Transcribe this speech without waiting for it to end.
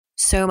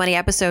So Money,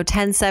 episode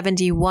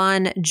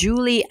 1071,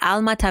 Julie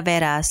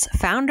Alma-Taveras,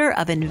 founder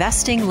of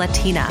Investing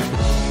Latina.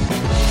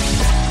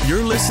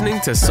 You're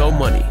listening to So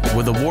Money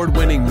with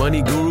award-winning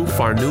money guru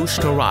Farnoosh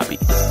Torabi.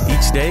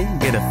 Each day,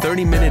 get a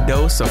 30-minute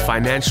dose of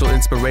financial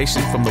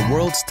inspiration from the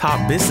world's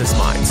top business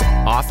minds,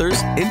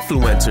 authors,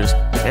 influencers,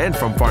 and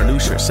from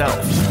Farnoosh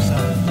herself.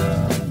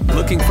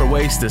 Looking for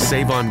ways to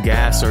save on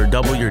gas or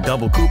double your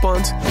double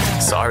coupons?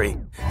 Sorry,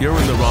 you're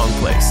in the wrong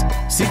place.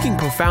 Seeking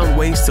profound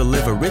ways to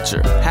live a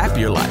richer,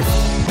 happier life.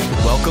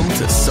 Welcome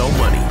to So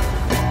Money.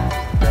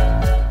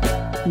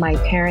 My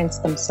parents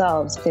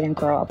themselves didn't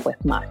grow up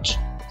with much.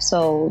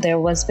 So there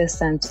was this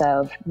sense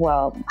of,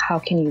 well, how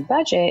can you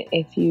budget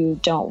if you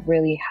don't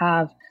really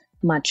have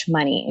much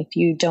money, if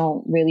you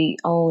don't really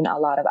own a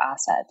lot of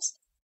assets?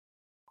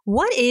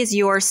 What is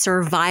your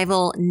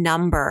survival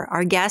number?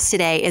 Our guest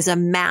today is a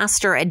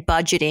master at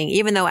budgeting,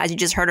 even though, as you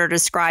just heard her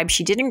describe,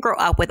 she didn't grow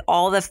up with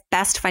all the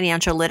best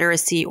financial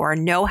literacy or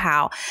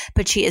know-how,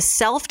 but she is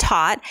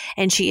self-taught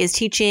and she is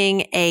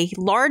teaching a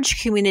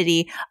large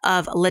community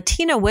of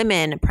Latina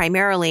women,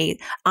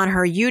 primarily on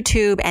her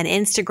YouTube and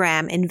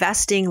Instagram,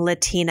 Investing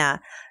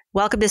Latina.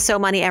 Welcome to So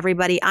Money,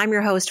 everybody. I'm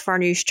your host,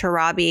 Farnoosh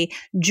Torabi.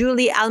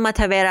 Julie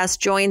Alma-Taveras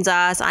joins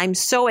us. I'm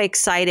so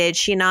excited.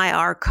 She and I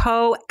are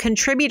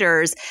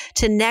co-contributors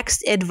to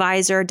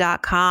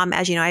nextadvisor.com.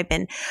 As you know, I've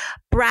been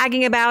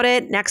bragging about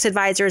it.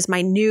 NextAdvisor is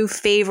my new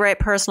favorite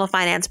personal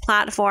finance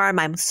platform.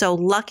 I'm so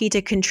lucky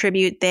to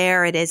contribute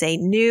there. It is a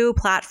new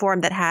platform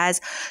that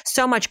has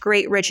so much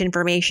great, rich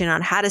information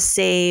on how to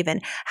save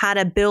and how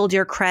to build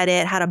your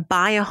credit, how to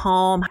buy a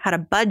home, how to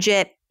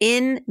budget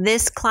in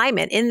this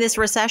climate, in this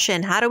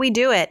recession. How do we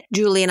do it?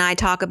 Julie and I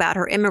talk about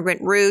her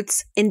immigrant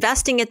roots,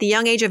 investing at the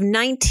young age of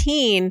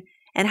 19,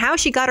 and how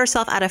she got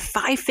herself out of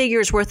 5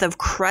 figures worth of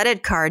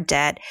credit card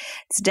debt.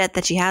 It's debt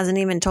that she hasn't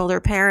even told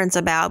her parents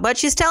about, but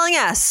she's telling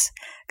us,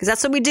 because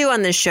that's what we do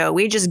on this show.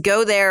 We just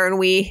go there and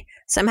we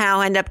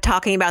somehow end up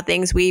talking about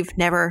things we've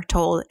never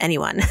told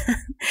anyone.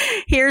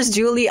 Here's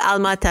Julie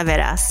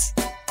Alma-Taveras.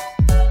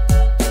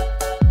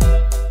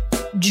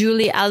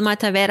 Julie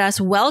Alma-Taveras,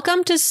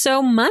 welcome to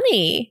So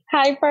Money.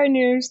 Hi,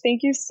 Farnoosh.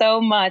 Thank you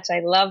so much. I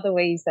love the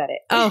way you said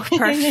it. Oh,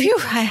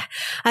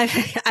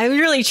 perfect. I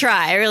really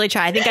try.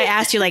 I think I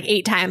asked you like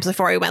 8 times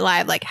before we went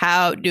live, like,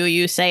 how do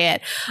you say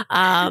it?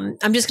 I'm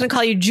just going to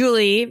call you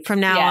Julie from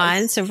now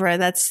on. So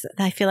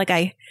I feel like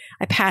I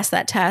passed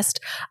that test.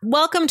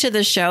 Welcome to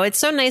the show. It's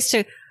so nice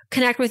to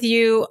connect with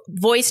you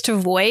voice to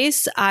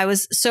voice. I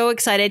was so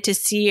excited to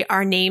see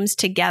our names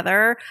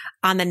together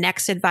on the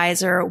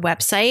NextAdvisor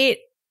website.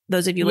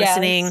 Those of you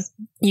listening,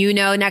 you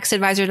know,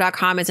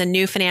 nextadvisor.com is a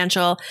new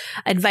financial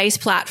advice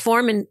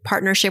platform in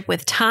partnership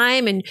with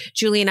Time. And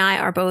Julie and I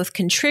are both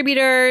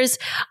contributors.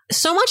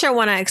 So much I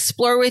want to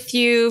explore with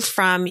you,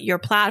 from your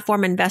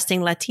platform,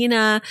 Investing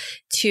Latina,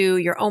 to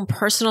your own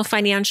personal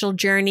financial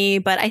journey.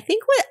 But I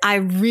think what I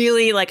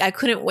really I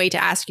couldn't wait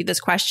to ask you this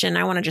question.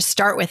 I want to just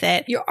start with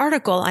it. Your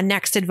article on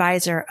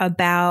NextAdvisor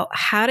about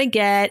how to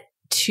get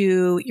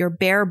to your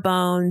bare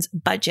bones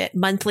budget,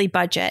 monthly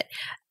budget.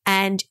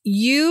 And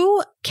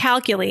you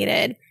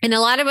calculated, and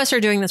a lot of us are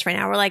doing this right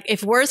now. We're like,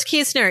 if worst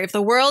case scenario, if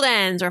the world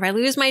ends or if I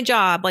lose my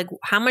job, like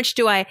how much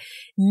do I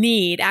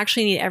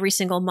actually need every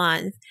single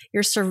month?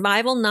 Your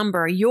survival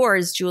number,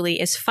 yours,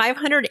 Julie, is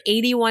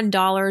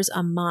 $581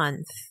 a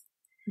month.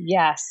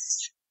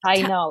 Yes,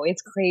 I know.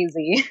 It's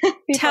crazy.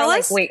 Tell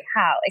us, wait,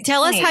 how?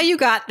 Tell us how you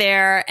got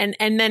there. And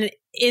then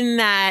in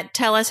that,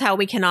 tell us how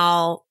we can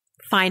all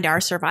find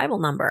our survival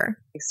number.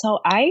 So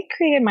I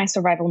created my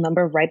survival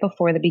number right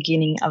before the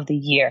beginning of the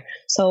year.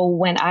 So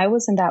when I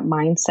was in that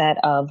mindset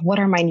of what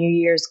are my New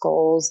Year's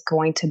goals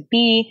going to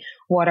be?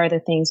 What are the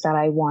things that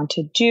I want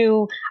to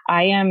do?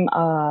 I am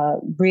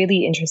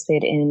really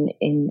interested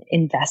in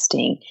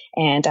investing.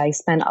 And I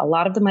spend a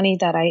lot of the money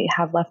that I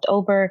have left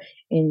over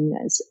in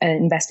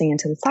investing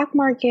into the stock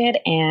market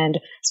and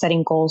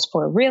setting goals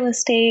for real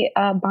estate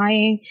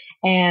buying.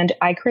 And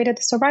I created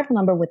the survival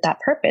number with that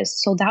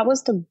purpose. So that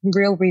was the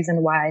real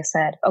reason why I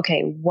said,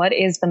 okay, what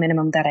is the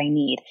minimum that I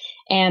need?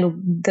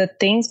 And the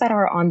things that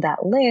are on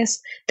that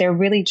list, they're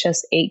really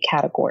just 8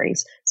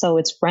 categories. So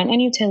it's rent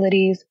and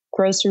utilities,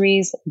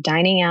 groceries,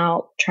 dining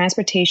out,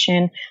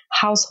 transportation,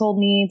 household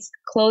needs,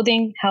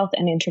 clothing, health,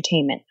 and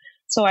entertainment.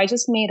 So I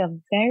just made a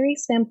very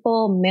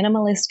simple,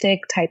 minimalistic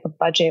type of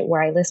budget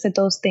where I listed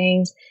those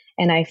things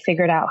and I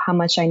figured out how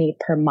much I need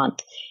per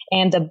month.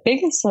 And the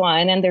biggest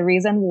one, and the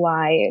reason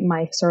why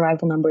my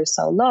survival number is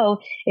so low,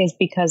 is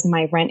because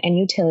my rent and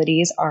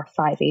utilities are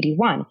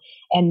 $581.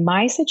 And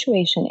my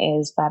situation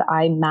is that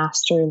I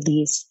master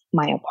lease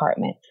my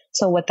apartment.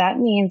 So what that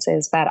means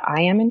is that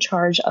I am in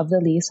charge of the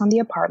lease on the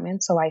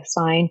apartment. So I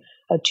sign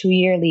a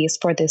 2-year lease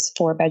for this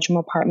 4-bedroom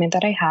apartment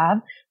that I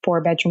have,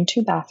 4-bedroom,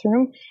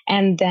 2-bathroom.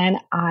 And then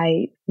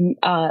I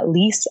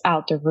lease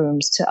out the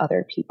rooms to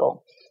other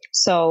people.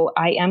 So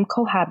I am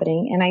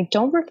cohabiting, and I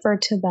don't refer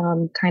to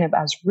them kind of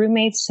as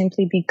roommates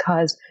simply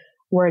because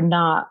we're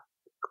not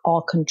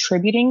all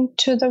contributing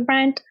to the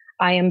rent.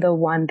 I am the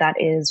one that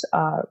is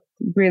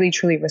really,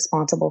 truly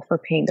responsible for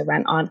paying the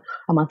rent on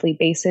a monthly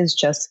basis,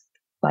 just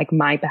like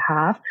my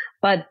behalf,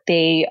 but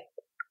they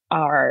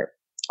are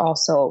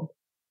also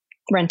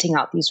renting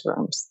out these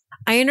rooms.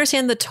 I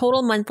understand the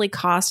total monthly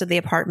cost of the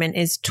apartment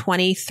is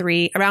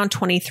around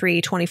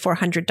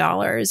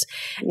 $2,400.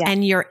 Yeah.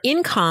 And your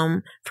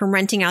income from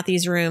renting out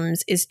these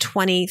rooms is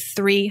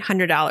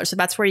 $2,300. So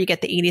that's where you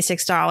get the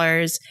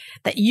 $86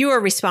 that you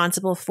are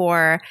responsible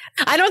for.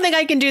 I don't think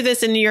I can do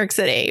this in New York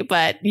City,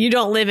 but you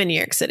don't live in New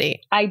York City.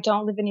 I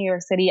don't live in New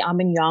York City.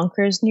 I'm in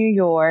Yonkers, New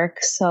York.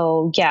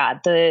 So yeah,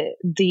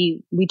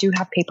 we do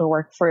have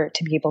paperwork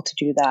to be able to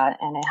do that.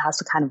 And it has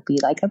to kind of be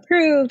like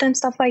approved and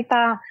stuff like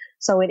that.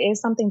 So it is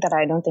something that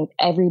I don't think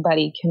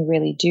everybody can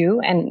really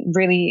do. And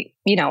really,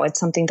 it's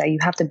something that you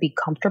have to be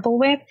comfortable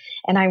with.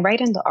 And I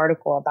write in the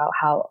article about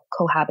how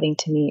cohabiting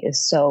to me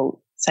is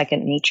so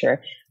second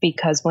nature,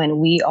 because when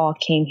we all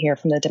came here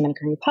from the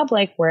Dominican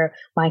Republic, where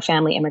my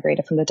family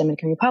immigrated from the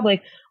Dominican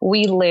Republic,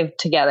 we lived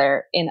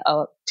together in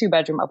a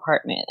 2-bedroom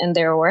apartment. And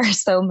there were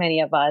so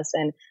many of us.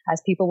 And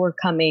as people were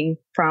coming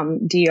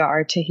from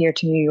DR to here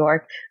to New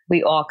York,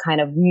 we all kind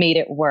of made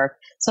it work.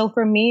 So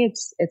for me,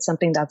 it's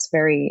something that's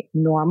very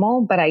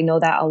normal, but I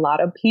know that a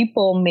lot of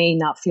people may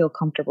not feel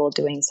comfortable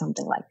doing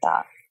something like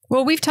that.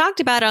 Well, we've talked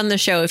about on the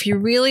show, if you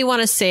really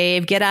want to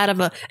save, get out of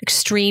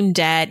extreme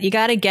debt, you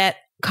got to get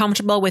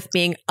comfortable with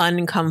being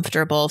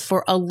uncomfortable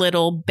for a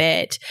little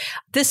bit.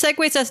 This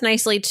segues us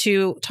nicely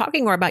to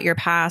talking more about your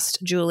past,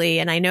 Julie.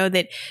 And I know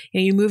that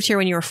you moved here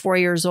when you were 4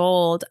 years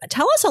old.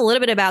 Tell us a little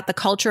bit about the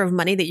culture of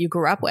money that you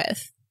grew up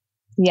with.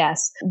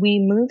 Yes, we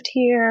moved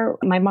here.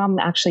 My mom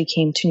actually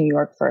came to New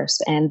York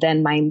first, and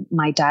then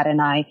my dad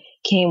and I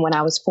came when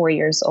I was 4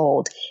 years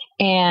old.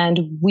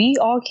 And we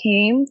all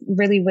came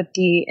really with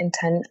the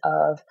intent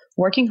of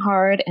working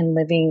hard and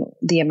living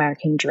the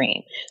American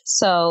dream.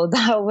 So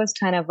that was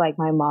kind of like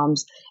my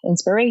mom's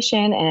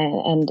inspiration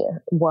and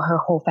what her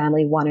whole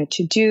family wanted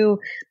to do.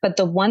 But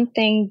the one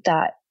thing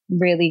that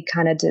really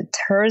kind of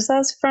deters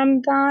us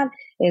from that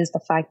is the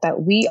fact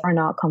that we are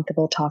not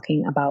comfortable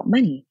talking about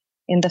money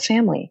in the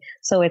family.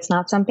 So it's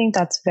not something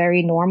that's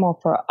very normal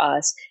for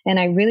us. And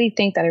I really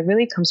think that it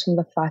really comes from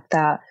the fact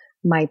that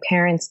my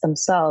parents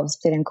themselves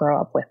didn't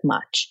grow up with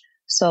much.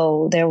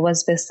 So there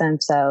was this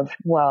sense of,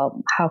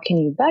 well, how can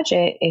you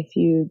budget if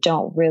you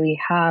don't really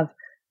have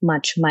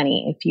much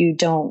money, if you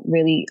don't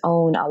really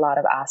own a lot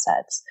of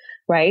assets,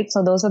 right?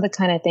 So those are the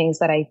kind of things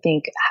that I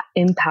think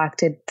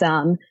impacted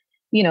them,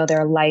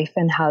 their life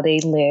and how they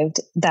lived,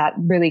 that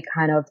really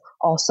kind of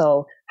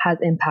also has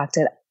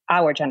impacted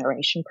our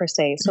generation per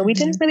se. So we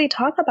didn't really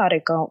talk about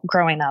it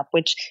growing up,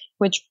 which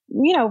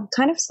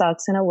kind of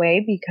sucks in a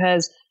way,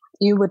 because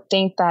you would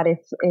think that if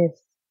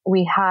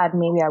we had,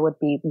 maybe I would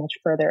be much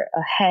further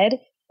ahead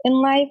in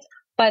life.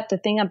 But the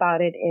thing about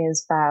it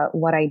is that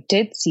what I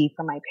did see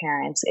from my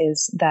parents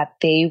is that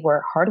they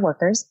were hard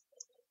workers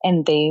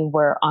and they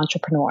were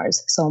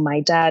entrepreneurs. So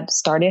my dad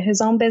started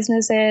his own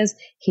businesses.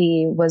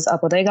 He was a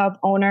bodega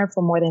owner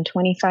for more than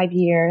 25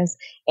 years.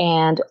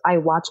 And I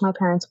watched my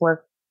parents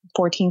work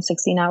 14,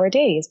 16-hour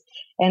days.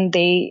 And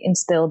they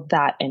instilled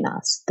that in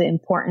us, the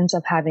importance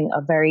of having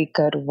a very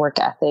good work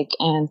ethic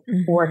and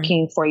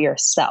working for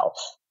yourself.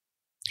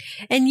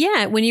 And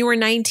yet, when you were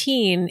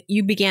 19,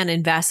 you began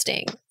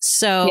investing.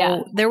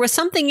 So there was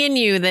something in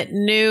you that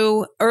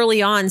knew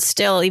early on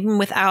still, even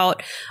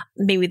without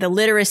maybe the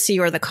literacy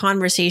or the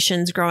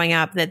conversations growing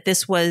up, that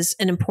this was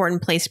an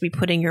important place to be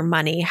putting your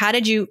money. How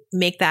did you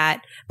make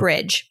that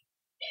bridge?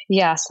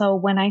 Yeah. So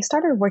when I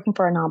started working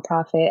for a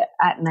nonprofit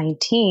at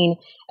 19,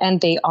 and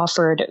they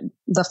offered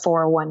the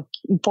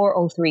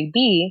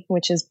 403B,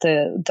 which is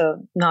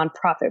the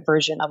nonprofit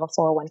version of a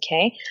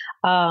 401k,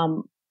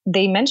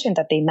 they mentioned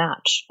that they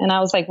match. And I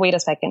was like, wait a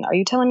second, are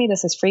you telling me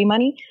this is free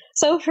money?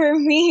 So for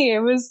me, it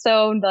was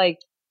so like,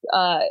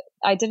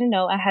 I didn't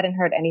know, I hadn't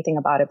heard anything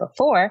about it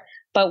before.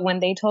 But when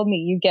they told me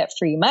you get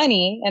free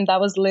money, and that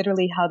was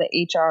literally how the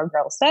HR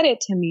girl said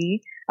it to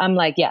me, I'm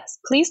like, yes,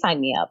 please sign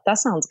me up. That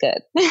sounds good.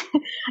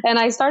 And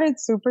I started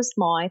super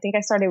small. I think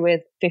I started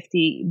with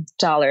 $50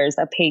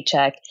 a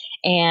paycheck.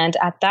 And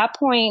at that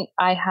point,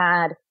 I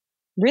had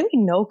really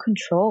no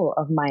control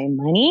of my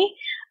money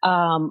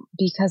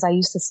because I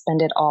used to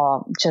spend it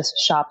all just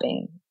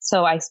shopping.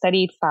 So I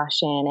studied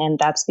fashion, and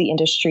that's the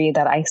industry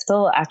that I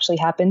still actually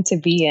happen to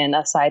be in,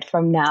 aside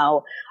from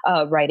now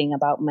writing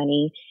about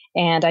money.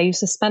 And I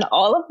used to spend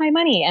all of my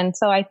money. And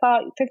so I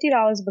thought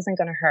 $50 wasn't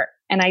going to hurt.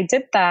 And I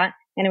did that.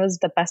 And it was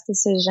the best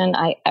decision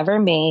I ever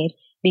made,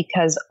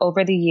 because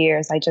over the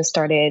years, I just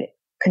started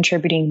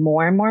contributing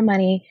more and more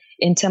money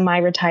into my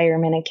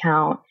retirement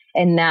account.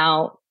 And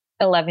now,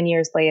 11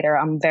 years later,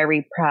 I'm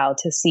very proud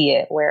to see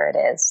it where it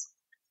is.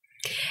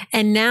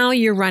 And now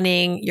you're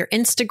running your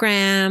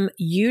Instagram,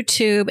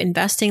 YouTube,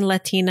 Investing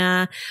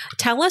Latina.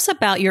 Tell us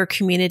about your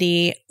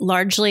community,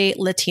 largely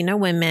Latina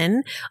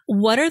women.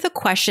 What are the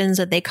questions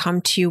that they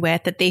come to you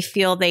with that they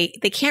feel they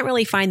can't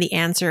really find the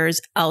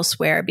answers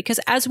elsewhere? Because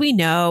as we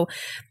know,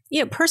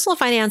 personal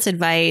finance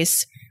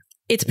advice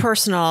it's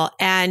personal,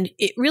 and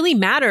it really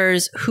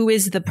matters who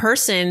is the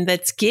person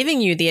that's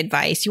giving you the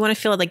advice. You want to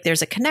feel like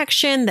there's a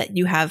connection, that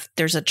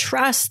there's a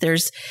trust,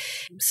 there's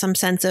some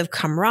sense of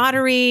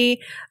camaraderie.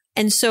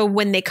 And so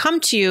when they come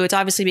to you, it's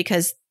obviously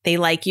because they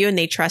like you and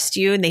they trust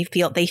you and they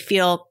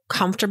feel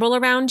comfortable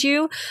around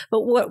you.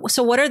 But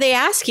what are they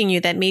asking you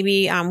that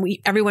maybe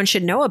everyone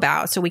should know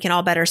about so we can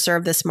all better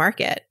serve this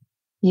market?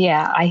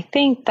 Yeah, I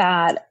think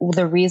that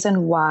the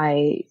reason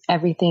why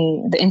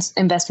Investing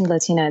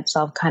Latina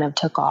itself kind of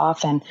took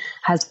off and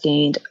has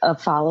gained a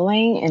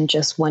following in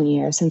just 1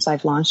 year since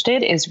I've launched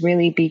it is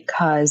really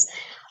because,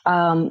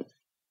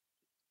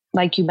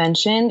 like you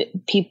mentioned,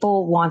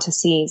 people want to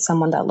see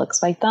someone that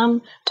looks like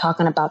them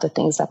talking about the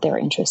things that they're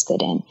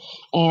interested in.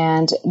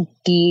 And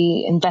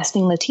the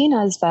Investing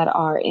Latinas that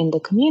are in the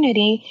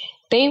community,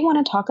 they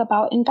want to talk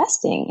about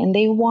investing and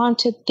they want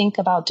to think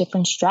about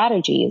different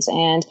strategies,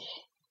 and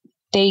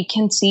they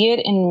can see it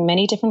in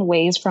many different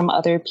ways from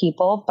other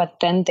people, but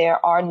then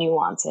there are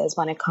nuances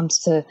when it comes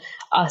to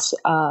us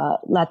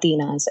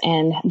Latinas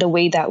and the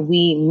way that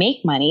we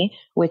make money,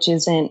 which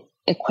isn't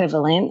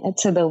equivalent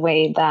to the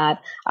way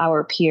that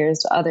our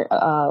peers, other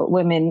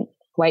women,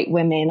 white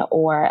women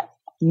or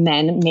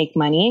men make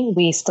money.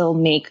 We still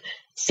make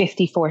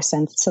 54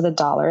 cents to the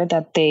dollar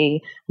that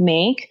they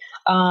make.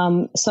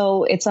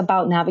 So it's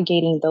about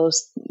navigating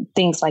those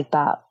things like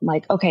that.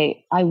 Like,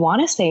 okay, I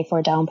want to save for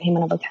a down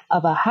payment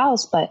of a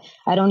house, but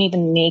I don't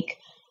even make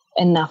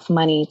enough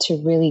money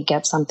to really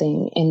get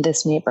something in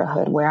this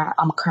neighborhood where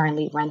I'm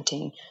currently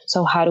renting.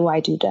 So how do I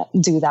do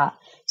that?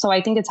 So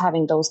I think it's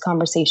having those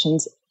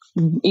conversations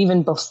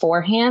even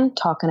beforehand,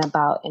 talking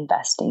about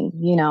investing,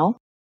 you know?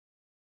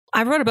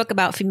 I wrote a book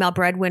about female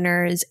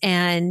breadwinners,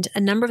 and a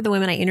number of the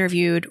women I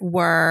interviewed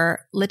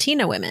were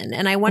Latina women.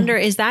 And I wonder,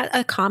 is that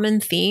a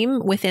common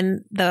theme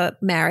within the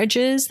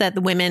marriages, that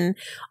the women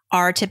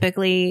are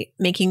typically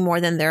making more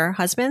than their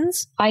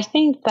husbands? I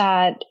think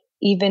that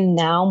even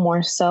now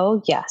more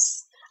so,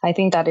 yes. I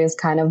think that is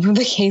kind of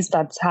the case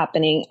that's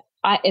happening.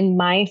 In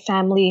my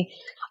family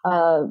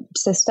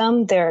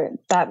system,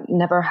 that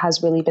never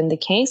has really been the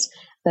case.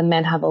 The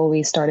men have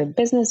always started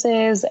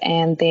businesses,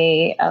 and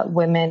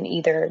women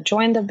either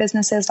joined the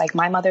businesses like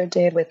my mother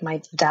did with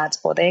my dad's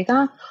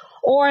bodega,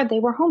 or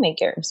they were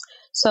homemakers.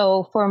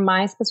 So for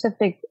my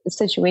specific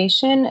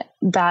situation,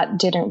 that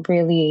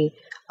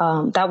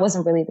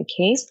wasn't really the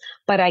case.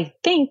 But I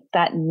think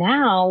that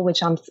now,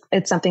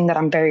 it's something that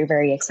I'm very,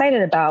 very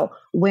excited about,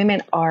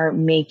 women are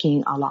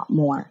making a lot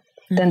more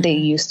than they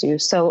used to.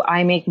 So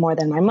I make more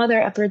than my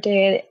mother ever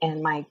did,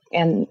 and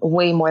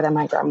way more than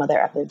my grandmother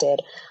ever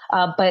did.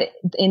 But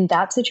in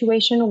that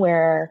situation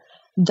where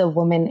the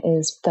woman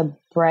is the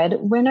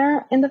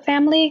breadwinner in the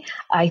family,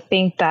 I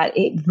think that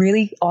it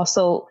really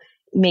also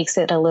makes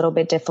it a little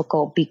bit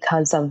difficult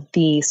because of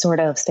the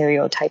sort of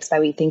stereotypes that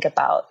we think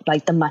about,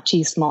 like the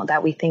machismo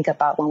that we think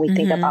about when we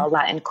think about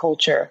Latin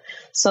culture.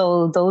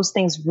 So those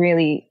things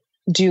really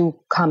do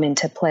come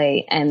into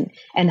play and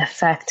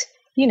affect,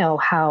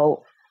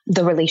 how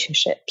the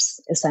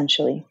relationships,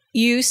 essentially.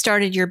 You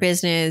started your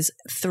business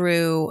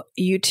through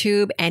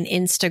YouTube and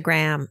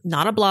Instagram,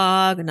 not a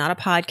blog, not a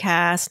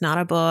podcast, not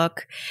a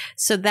book.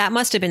 So that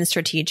must have been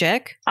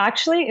strategic.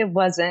 Actually, it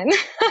wasn't.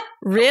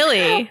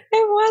 Really? It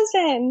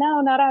wasn't.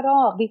 No, not at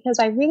all. Because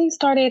I really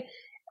started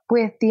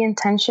with the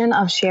intention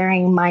of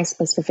sharing my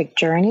specific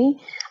journey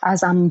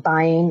as I'm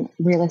buying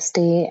real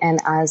estate and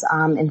as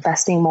I'm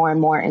investing more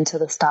and more into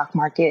the stock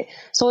market.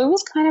 So it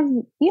was kind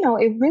of,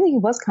 it really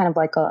was kind of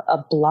like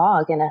a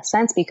blog in a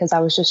sense, because I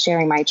was just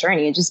sharing my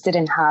journey. It just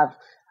didn't have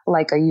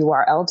like a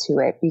URL to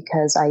it,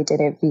 because I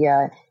did it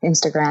via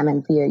Instagram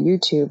and via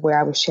YouTube, where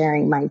I was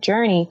sharing my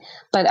journey.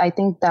 But I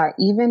think that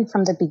even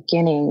from the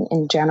beginning,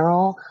 in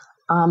general,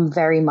 I'm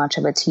very much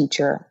of a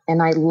teacher,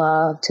 and I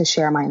love to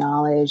share my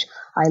knowledge.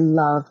 I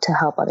love to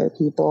help other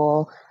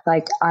people.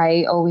 Like,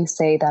 I always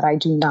say that I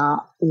do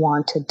not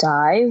want to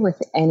die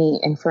with any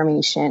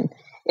information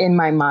in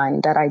my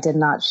mind that I did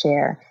not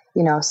share.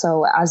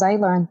 So as I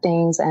learn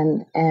things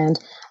and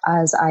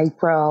as I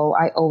grow,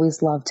 I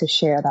always love to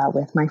share that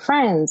with my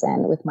friends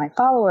and with my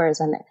followers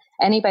and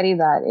anybody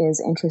that is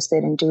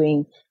interested in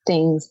doing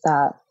things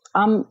that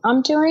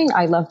I'm doing.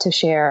 I love to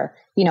share,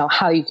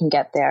 how you can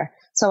get there.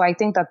 So I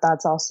think that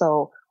that's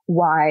also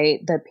why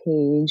the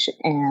page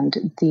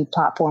and the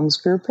platforms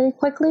grew pretty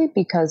quickly,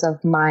 because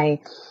of my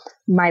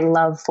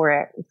love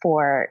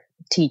for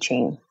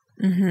teaching.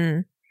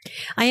 Mm-hmm.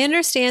 I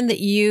understand that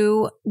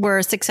you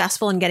were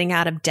successful in getting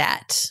out of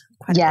debt,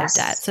 quite a bit of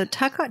debt. So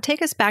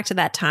take us back to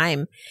that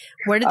time.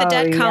 Where did the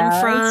debt come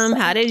from?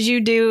 How did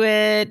you do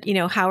it?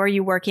 How are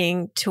you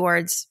working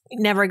towards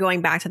never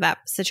going back to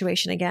that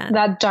situation again?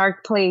 That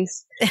dark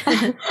place.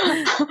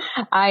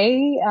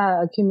 I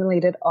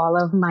accumulated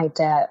all of my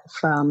debt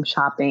from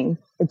shopping.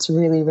 It's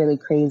really, really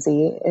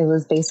crazy. It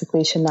was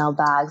basically Chanel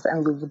bags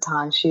and Louis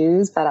Vuitton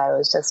shoes that I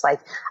was just like,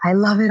 I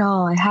love it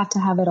all. I have to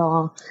have it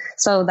all.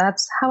 So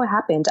that's how it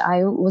happened.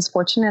 I was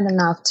fortunate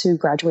enough to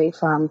graduate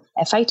from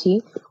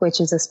FIT,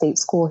 which is a state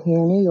school here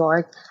in New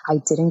York. I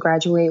didn't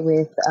graduate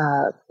with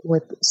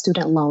with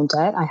student loan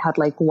debt. I had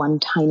like one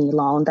tiny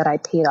loan that I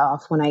paid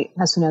off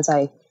as soon as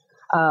I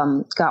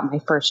got my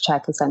first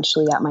check,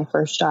 essentially at my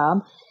first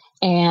job.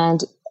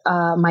 And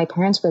my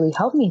parents really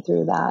helped me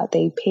through that.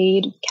 They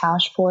paid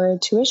cash for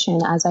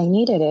tuition as I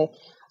needed it.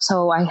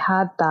 So I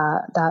had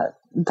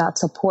that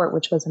support,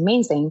 which was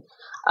amazing.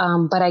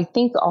 But I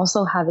think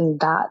also having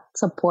that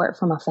support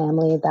from a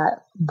family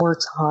that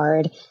works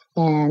hard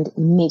and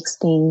makes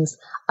things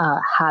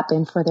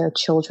happen for their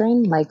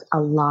children, like a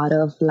lot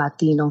of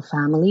Latino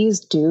families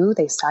do.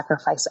 They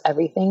sacrifice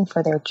everything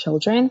for their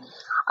children.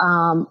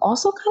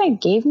 Also kind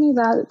of gave me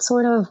that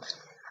sort of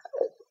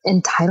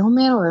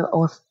entitlement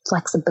or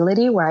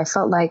flexibility where I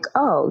felt like,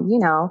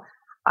 oh,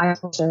 I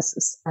can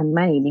just spend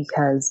money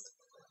because,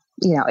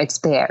 it's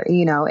there,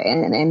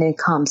 and it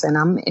comes. And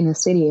I'm in a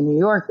city in New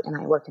York and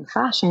I work in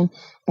fashion,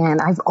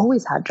 and I've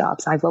always had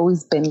jobs. I've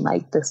always been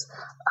like this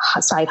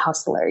side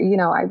hustler.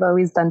 I've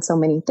always done so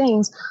many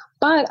things,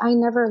 but I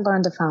never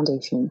learned the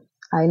foundation.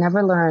 I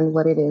never learned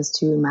what it is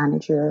to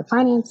manage your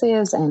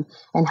finances and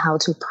how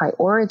to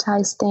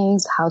prioritize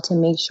things, how to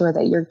make sure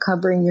that you're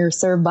covering your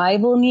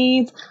survival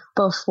needs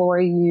before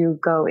you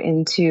go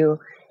into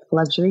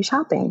luxury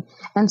shopping.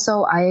 And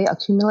so I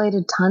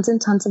accumulated tons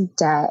and tons of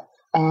debt.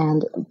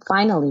 And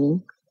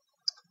finally,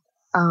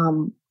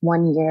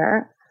 one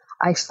year,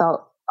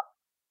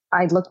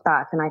 I looked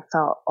back and I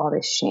felt all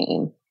this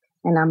shame.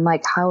 And I'm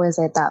like, how is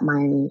it that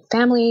my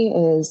family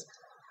is,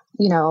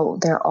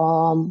 they're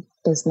all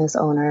business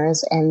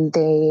owners and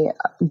they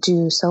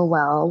do so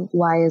well?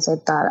 Why is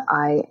it that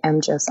I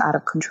am just out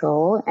of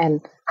control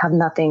and have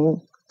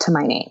nothing to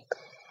my name?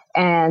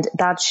 And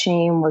that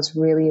shame was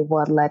really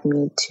what led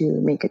me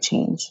to make a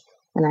change.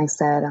 And I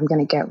said, I'm going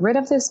to get rid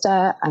of this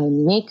debt. I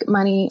make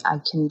money. I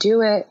can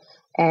do it.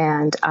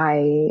 And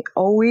I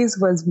always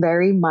was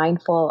very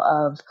mindful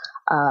of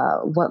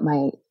what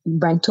my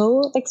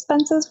rental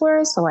expenses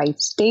were. So I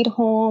stayed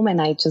home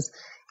and I just,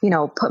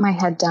 put my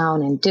head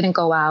down and didn't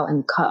go out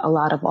and cut a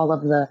lot of all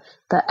of the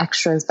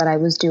extras that I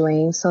was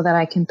doing so that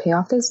I can pay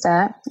off this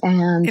debt.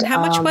 And how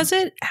much was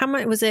it? How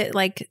much was it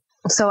like?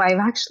 So I've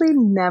actually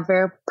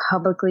never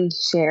publicly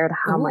shared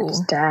how much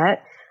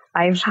debt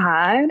I've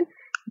had.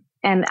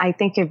 And I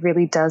think it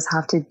really does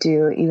have to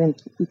do, even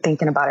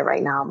thinking about it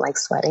right now, I'm like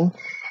sweating.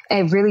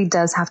 It really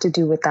does have to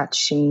do with that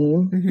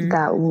shame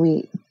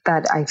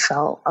that I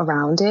felt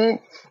around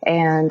it.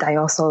 And I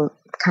also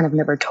kind of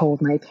never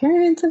told my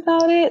parents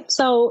about it.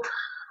 So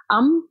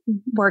I'm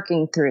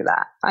working through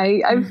that.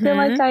 I feel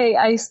like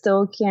I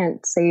still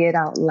can't say it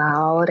out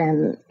loud,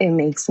 and it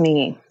makes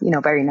me,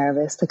 very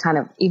nervous to kind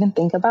of even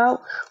think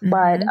about.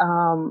 But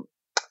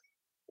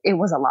it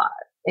was a lot.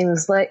 It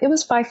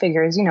was 5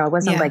 figures, it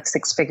wasn't like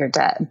 6-figure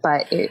debt,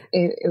 but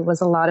it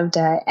was a lot of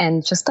debt.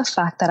 And just the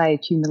fact that I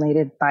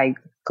accumulated by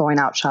going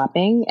out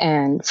shopping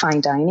and fine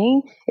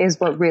dining is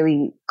what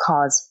really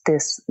caused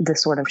this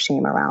sort of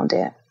shame around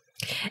it.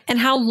 And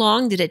how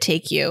long did it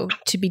take you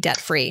to be debt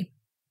free?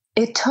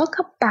 It took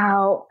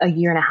about a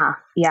year and a half.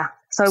 Yeah.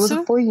 So it was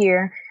a full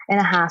year and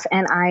a half.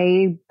 And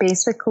I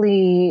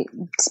basically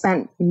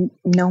spent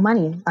no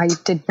money. I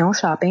did no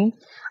shopping.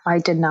 I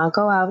did not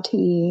go out to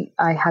eat.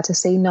 I had to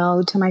say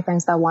no to my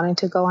friends that wanted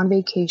to go on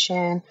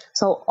vacation.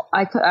 So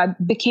I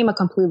became a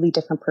completely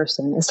different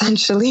person,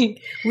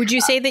 essentially. Would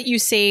you say that you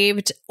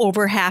saved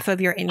over half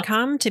of your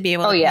income to be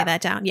able to pay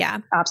that down? Yeah,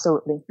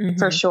 absolutely.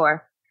 For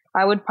sure.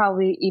 I would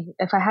probably,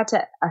 if I had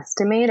to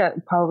estimate,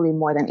 probably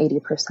more than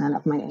 80%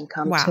 of my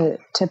income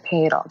to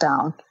pay it all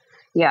down.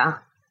 Yeah.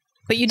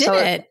 But you did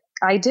it.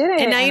 I did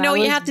it. And now you know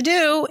what you have to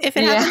do if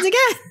it happens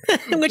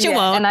again, which it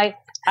won't. And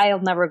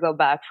I'll never go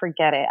back.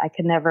 Forget it. I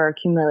could never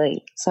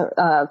accumulate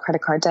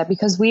credit card debt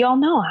because we all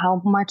know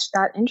how much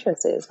that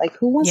interest is. Like,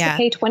 who wants to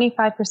pay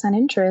 25%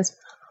 interest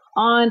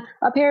on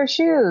a pair of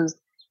shoes?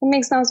 It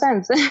makes no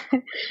sense.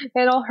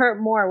 It'll hurt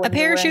more. When a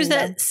pair of shoes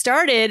that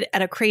started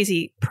at a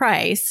crazy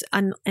price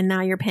and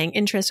now you're paying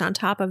interest on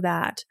top of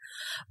that.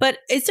 But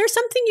is there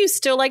something you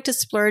still like to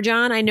splurge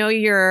on? I know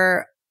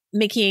you're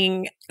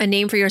making a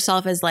name for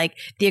yourself as like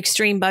the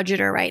extreme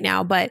budgeter right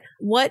now, but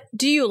what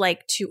do you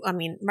like to,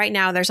 right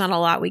now there's not a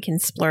lot we can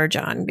splurge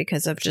on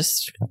because of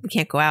we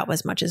can't go out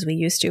as much as we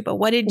used to, but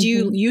what did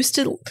you used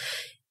to,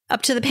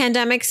 up to the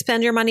pandemic,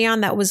 spend your money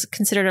on that was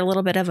considered a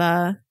little bit of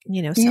a,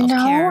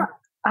 self-care?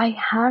 I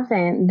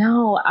haven't.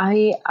 No,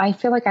 I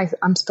feel like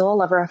I'm still a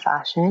lover of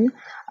fashion.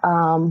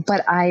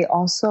 But I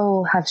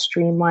also have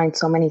streamlined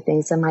so many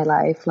things in my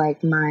life, like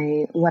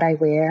what I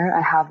wear.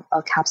 I have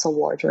a capsule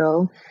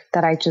wardrobe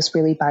that I just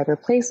really buy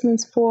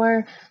replacements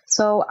for.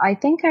 So I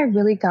think I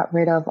really got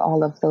rid of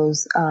all of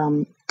those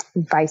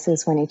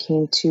vices when it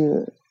came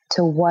to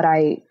what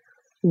I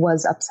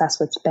was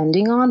obsessed with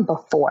spending on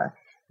before.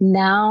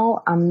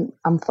 Now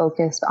I'm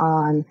focused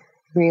on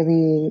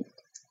really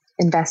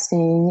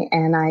investing,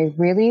 and I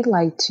really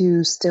like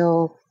to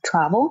still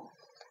travel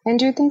and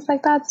do things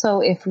like that.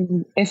 So if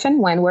and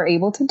when we're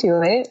able to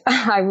do it,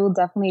 I will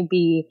definitely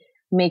be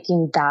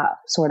making that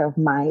sort of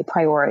my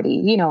priority,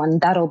 you know, and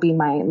that'll be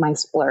my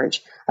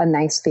splurge, a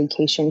nice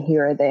vacation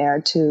here or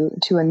there to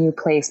a new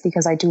place,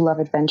 because I do love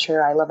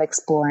adventure. I love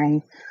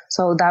exploring.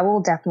 So that will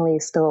definitely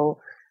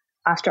still,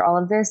 after all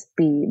of this,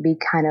 be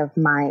kind of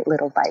my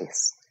little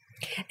vice.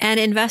 And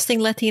Investing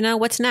Latina,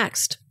 what's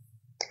next?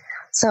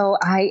 So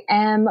I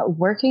am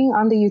working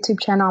on the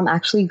YouTube channel. I'm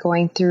actually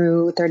going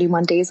through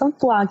 31 days of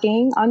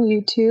vlogging on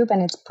YouTube,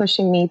 and it's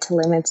pushing me to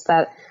limits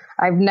that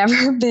I've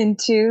never been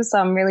to. So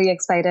I'm really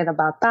excited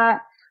about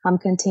that. I'm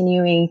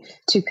continuing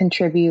to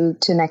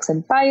contribute to Next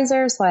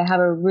Advisor. So I have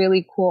a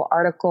really cool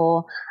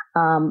article,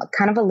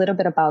 kind of a little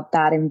bit about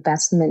that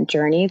investment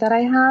journey that I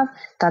have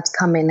that's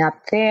coming up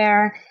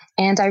there.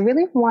 And I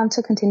really want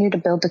to continue to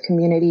build the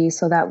community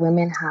so that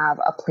women have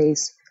a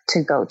place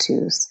to go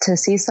to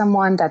see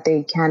someone that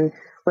they can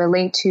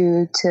relate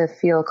to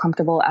feel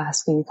comfortable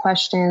asking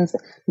questions,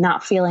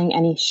 not feeling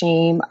any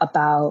shame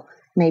about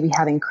maybe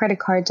having credit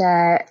card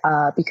debt,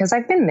 because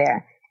I've been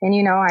there. And,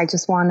 you know, I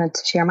just wanted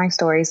to share my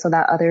story so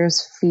that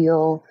others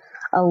feel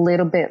a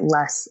little bit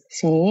less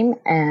shame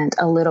and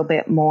a little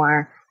bit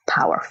more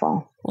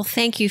powerful. Well,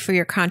 thank you for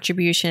your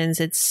contributions.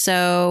 It's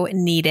so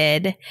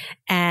needed.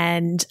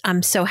 And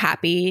I'm so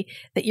happy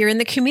that you're in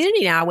the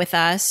community now with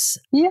us.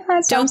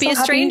 Yes. Don't be a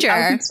stranger.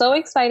 I'm so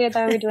excited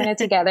that we're doing it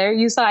together.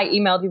 You saw I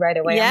emailed you right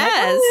away. Yes.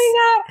 I'm like, oh my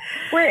God,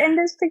 we're in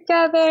this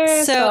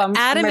together. So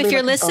Adam, really, if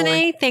you're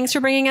listening, thanks for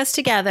bringing us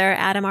together.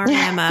 Adam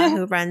Arama,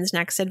 who runs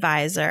Next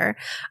Advisor.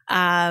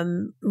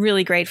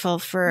 Really grateful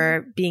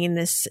for being in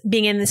this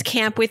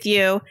camp with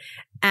you.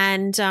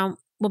 And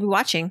we'll be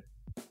watching.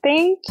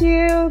 Thank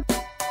you.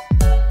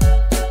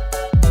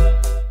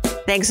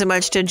 Thanks so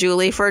much to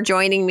Julie for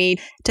joining me.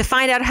 To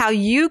find out how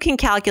you can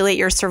calculate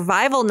your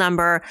survival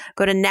number,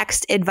 go to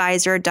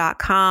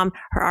nextadvisor.com.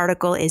 Her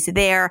article is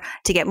there.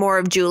 To get more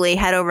of Julie,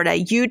 head over to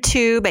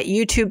YouTube at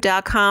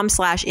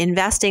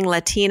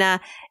youtube.com/investinglatina,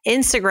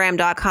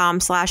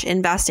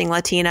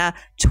 Instagram.com/investinglatina,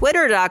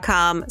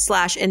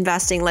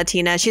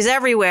 Twitter.com/investinglatina. She's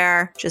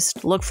everywhere.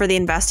 Just look for the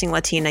Investing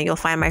Latina. You'll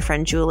find my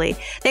friend Julie.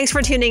 Thanks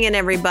for tuning in,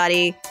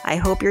 everybody. I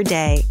hope your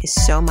day is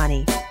so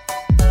money.